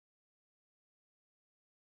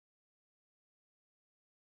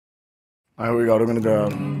All right, here we go. We're going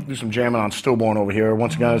to do some jamming on Stillborn over here.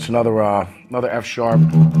 Once again, it's another F sharp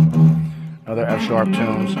tune.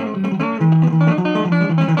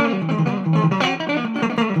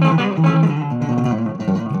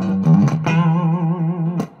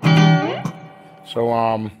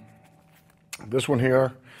 So this one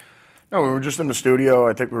here. No, we were just in the studio.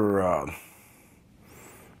 I think we were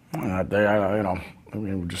that day.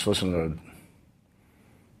 We were just listening to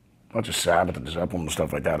a bunch of Sabbath and Zeppelin and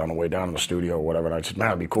stuff like that on the way down to the studio or whatever. And I said, man,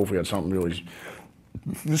 it'd be cool if we had something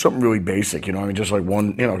really basic, you know. I mean, just like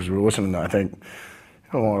one, you know, because we were listening to, I think,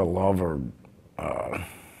 I don't want to love or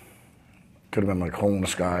could have been like Hole in the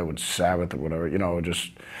Sky with Sabbath or whatever, you know.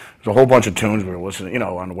 Just there's a whole bunch of tunes we were listening, you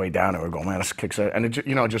know, on the way down. And we were going, man, this kicks out, and it,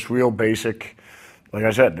 you know, just real basic. Like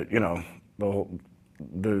I said, you know,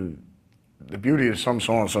 the beauty of some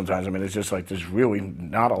songs sometimes, I mean, it's just like there's really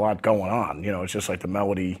not a lot going on. You know, it's just like the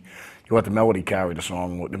melody, you let the melody carry the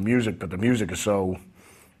song with the music, but the music is so,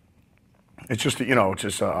 it's just, you know, it's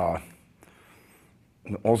just, all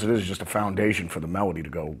it is just a foundation for the melody to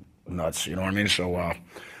go nuts, you know what I mean? So,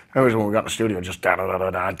 anyways, when we got in the studio, just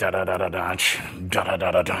da-da-da-da-da, da-da-da-da-da,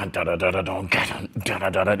 da-da-da-da-da,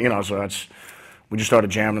 da-da-da-da-da, you know, so that's, we just started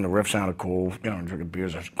jamming, the riff sounded cool, you know, drinking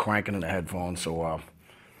beers, cranking in the headphones, so,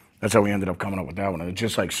 that's how we ended up coming up with that one. And it's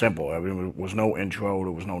just like simple. I mean, there was no intro,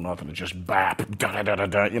 there was no nothing. It's just bap,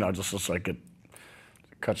 da-da-da-da-da, you know, just like it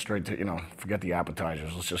cut straight to, you know, forget the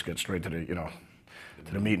appetizers. Let's just get straight to the, you know,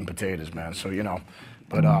 to the meat and potatoes, man. So, you know,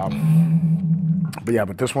 but yeah,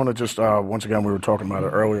 but this one, it just, once again, we were talking about it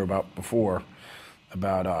earlier before,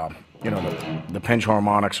 about, you know, the pinch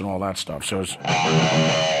harmonics and all that stuff. So it's,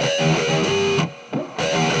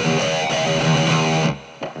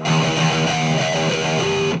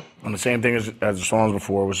 and the same thing as the songs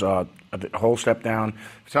before was a whole step down.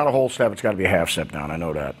 If it's not a whole step, it's got to be a half step down. I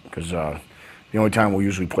know that because the only time we'll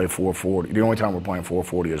usually play 440, the only time we're playing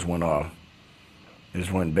 440 is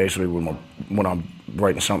when basically when I'm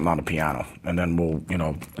writing something on the piano, and then we'll, you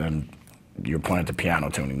know, and you're playing the piano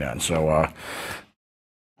tuning then. So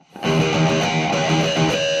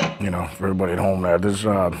you know, for everybody at home there, there's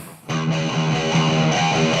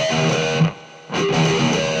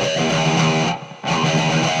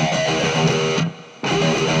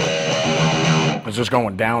it's just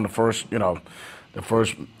going down the first, you know, the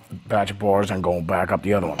first batch of bars and going back up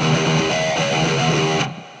the other one.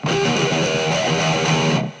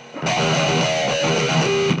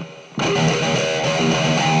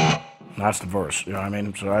 That's the verse, you know what I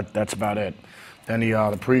mean? So that's about it. Then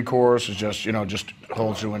the pre-chorus is just, you know, just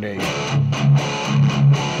holds you in A.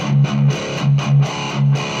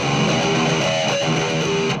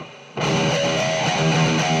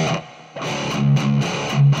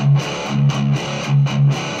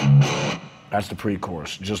 That's the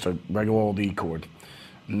pre-chorus, just a regular old E chord.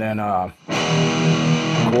 And then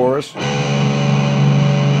chorus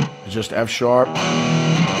is just F sharp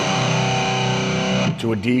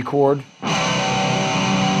to a D chord.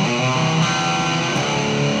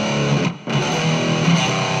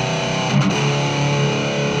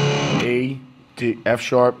 A, D, F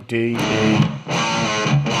sharp, D, A.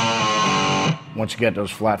 Once you get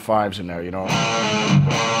those flat fives in there, you know.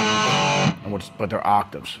 But they're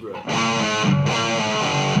octaves. Right.